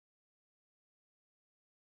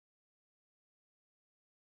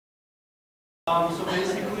So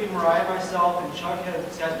basically, Mariah, myself, and Chuck had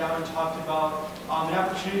sat down and talked about an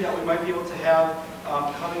opportunity that we might be able to have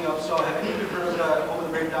coming up. So have any of you heard of the Over the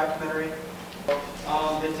Brave documentary?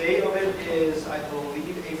 The date of it is, I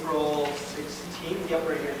believe, April 16th. Yep,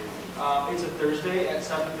 right here. It's a Thursday at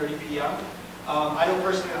 7:30 p.m. I know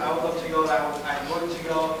personally I would love to go. I'm willing to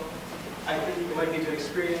go. I think it might be a good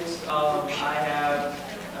experience. I have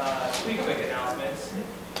 3 quick announcements.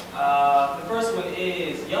 The first one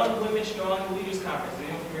is Young Women Strong Leaders Conference. Is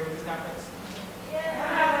anyone familiar with this conference?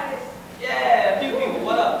 Yes. Yeah, a few people.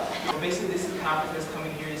 What up? So basically, this is a conference that's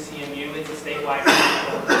coming here to CMU. It's a statewide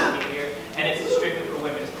conference here, and it's strictly for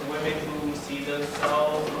women. It's for women who see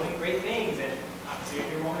themselves doing great things. And obviously,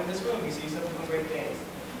 if you're a woman in this room, you see yourself doing great things.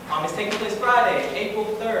 It's taking place Friday, April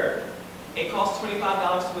 3rd. It costs $25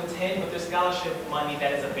 to attend, but there's scholarship money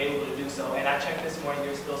that is available to do so. And I checked this morning,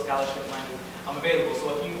 there's still scholarship money available.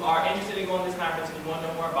 So if you are interested in going to this conference, if you want to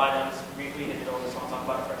know more about it, I'm just briefly hit it over, so I'll talk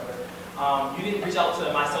about it forever. You can reach out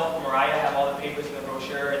to myself or Mariah. I have all the papers and the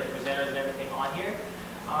brochure and the presenters and everything on here.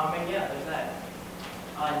 And yeah, there's that.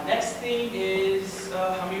 Next thing is,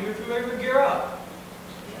 how many of you are familiar with Gear Up?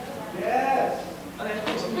 Yes.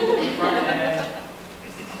 Okay, some people in front and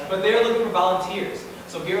but they're looking for volunteers.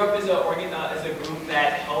 So Gear Up is a group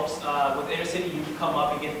that helps with inner city youth come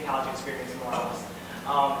up and get the college experience more or less.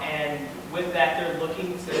 And with that, they're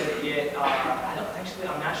looking to get,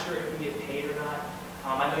 I'm not sure if we get paid or not.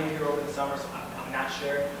 I know you're here over the summer, so I'm not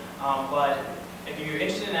sure. But if you're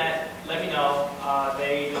interested in that, let me know.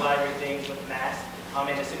 They do a lot of great things with math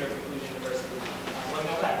and the Center of Inclusion.